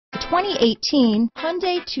2018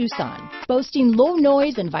 Hyundai Tucson. Boasting low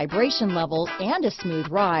noise and vibration levels and a smooth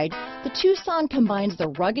ride, the Tucson combines the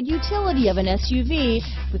rugged utility of an SUV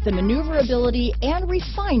with the maneuverability and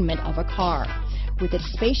refinement of a car. With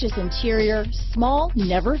its spacious interior, small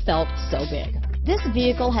never felt so big. This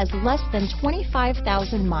vehicle has less than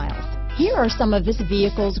 25,000 miles. Here are some of this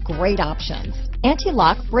vehicle's great options: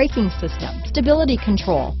 anti-lock braking system, stability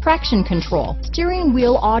control, traction control, steering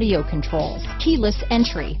wheel audio controls, keyless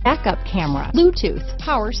entry, backup camera, Bluetooth,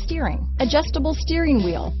 power steering, adjustable steering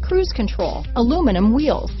wheel, cruise control, aluminum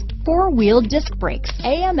wheels, four-wheel disc brakes,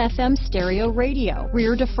 AM/FM stereo radio,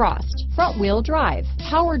 rear defrost, front-wheel drive,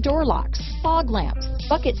 power door locks, fog lamps,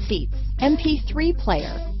 bucket seats, MP3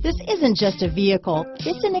 player. This isn't just a vehicle,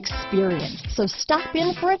 it's an experience. So stop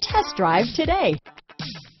in for a test drive today.